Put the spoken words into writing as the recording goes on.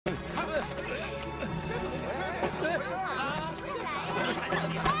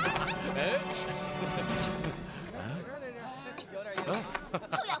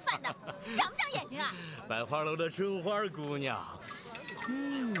百花楼的春花姑娘，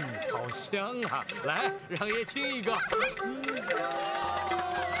好香啊！来，让爷亲一个。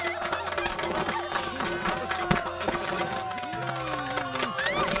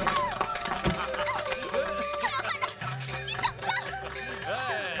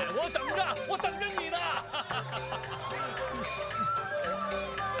我等着你呢。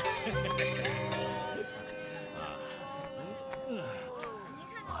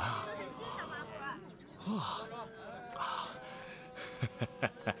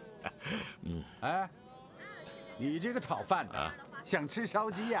哎，你这个讨饭的，想吃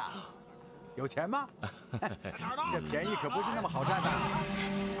烧鸡呀？有钱吗？这便宜可不是那么好占的。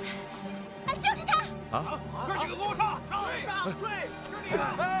啊，就是他！啊！哥几个给我上！上！追！兄弟！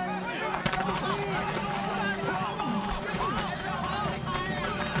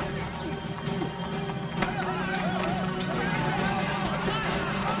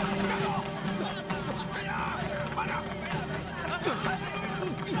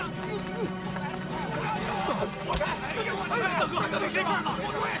大哥，这谁干的？我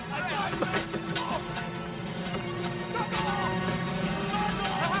追！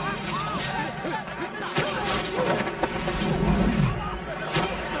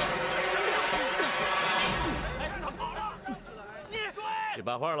去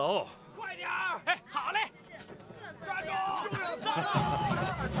百花楼。快点儿！哎，好嘞！站住！站住！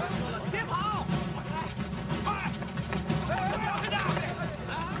别跑！快！快点！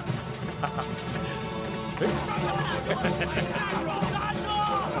哈哈！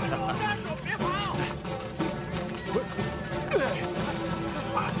站住！别跑！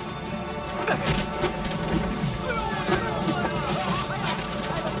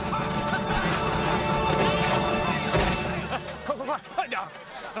快点！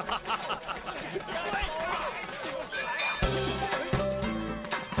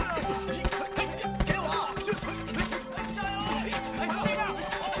给我！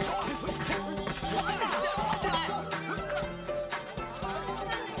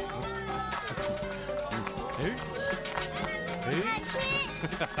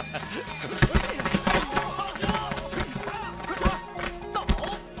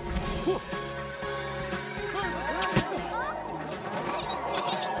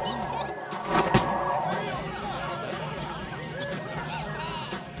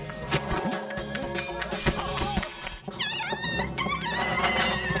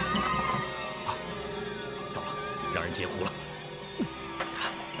截胡了。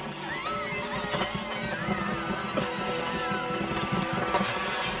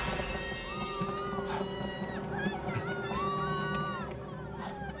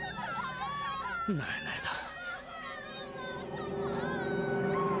奶奶的！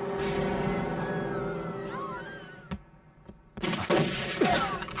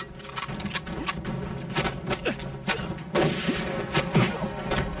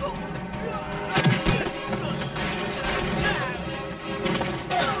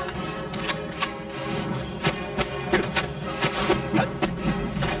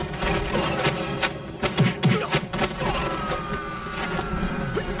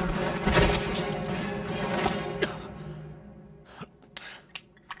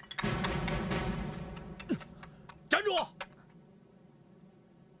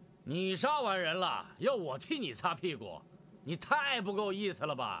你杀完人了，要我替你擦屁股，你太不够意思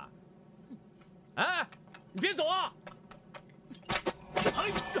了吧？哎，你别走啊！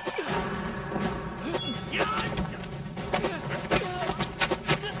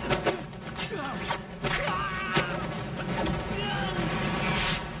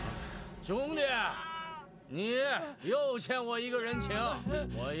兄弟，你又欠我一个人情，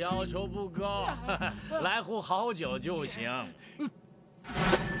我要求不高，来壶好酒就行。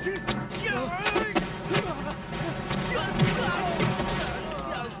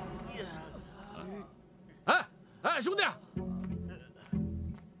哎，兄弟，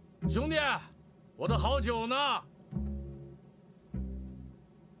兄弟，我的好酒呢？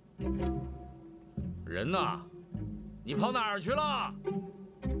人呢？你跑哪儿去了？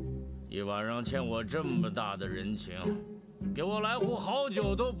一晚上欠我这么大的人情，给我来壶好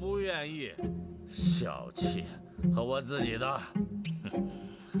酒都不愿意，小气，喝我自己的。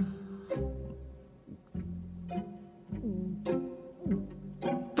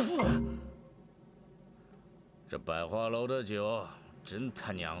这百花楼的酒真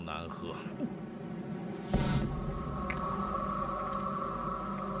他娘难喝。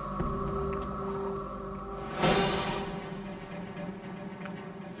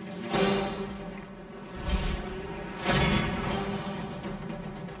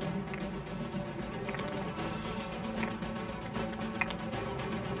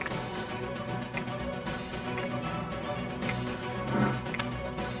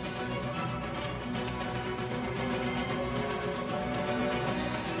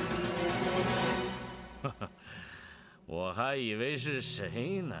还以为是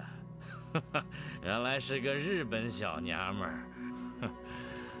谁呢，原来是个日本小娘们儿。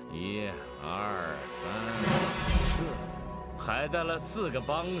1、2、3、4，还带了4个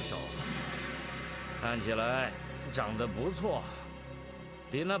帮手，看起来长得不错，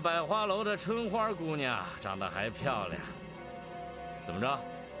比那百花楼的春花姑娘长得还漂亮。怎么着？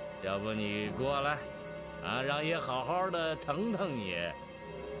要不你过来，让爷好好的疼疼你。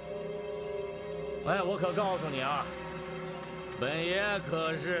哎，我可告诉你啊，本爷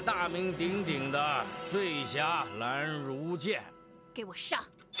可是大名鼎鼎的醉侠蓝如剑。给我上！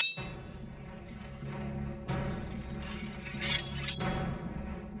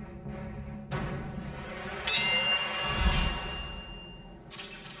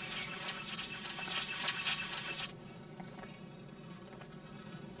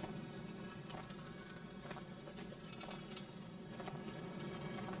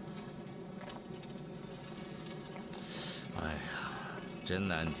真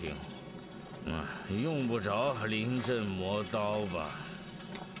难听，用不着临阵磨刀吧？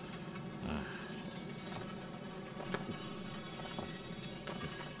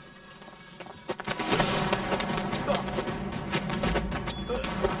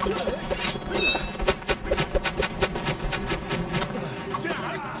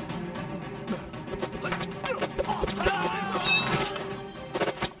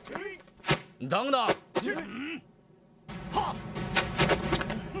你等等。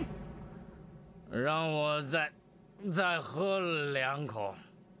让我再喝2口。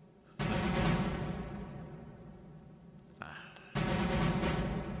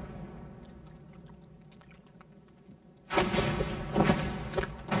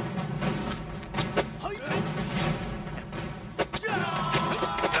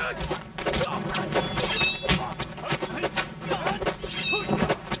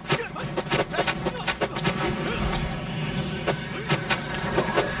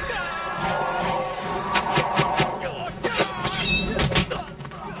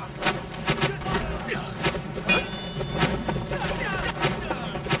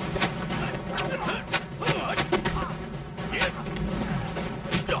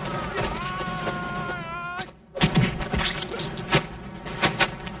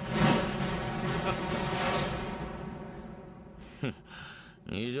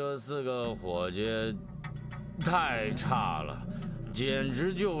你这4个伙计太差了，简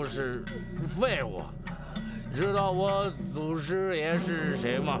直就是废物。知道我祖师爷是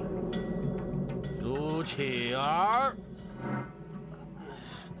谁吗？祖启儿。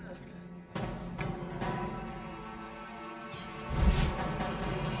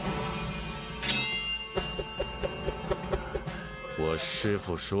我师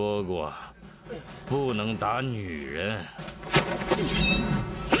父说过，不能打女人。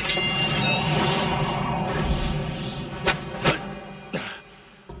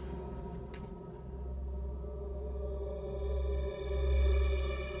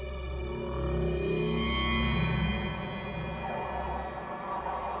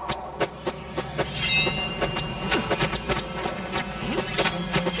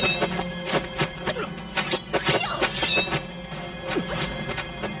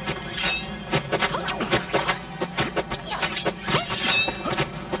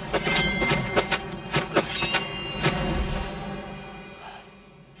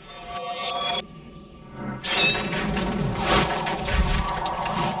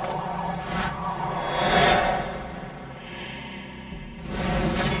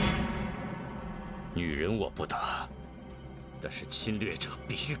女人我不打，但是侵略者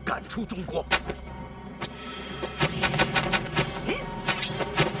必须赶出中国。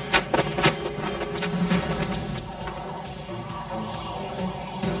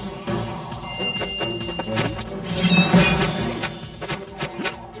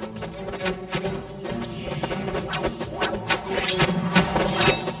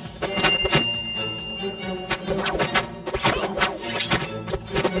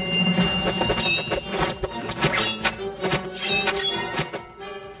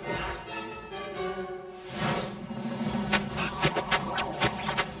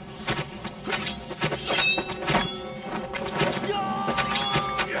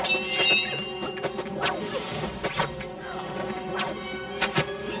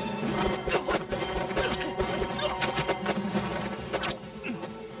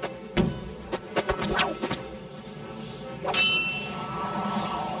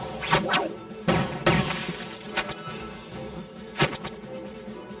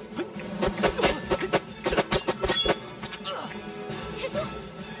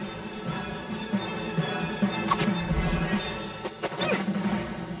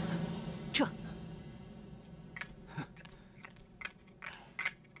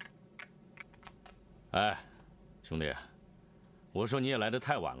哎，兄弟，我说你也来得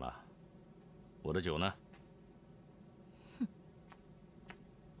太晚了，我的酒呢？哼。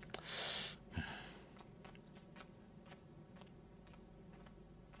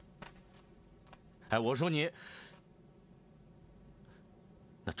哎，我说你，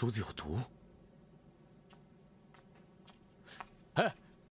那珠子有毒。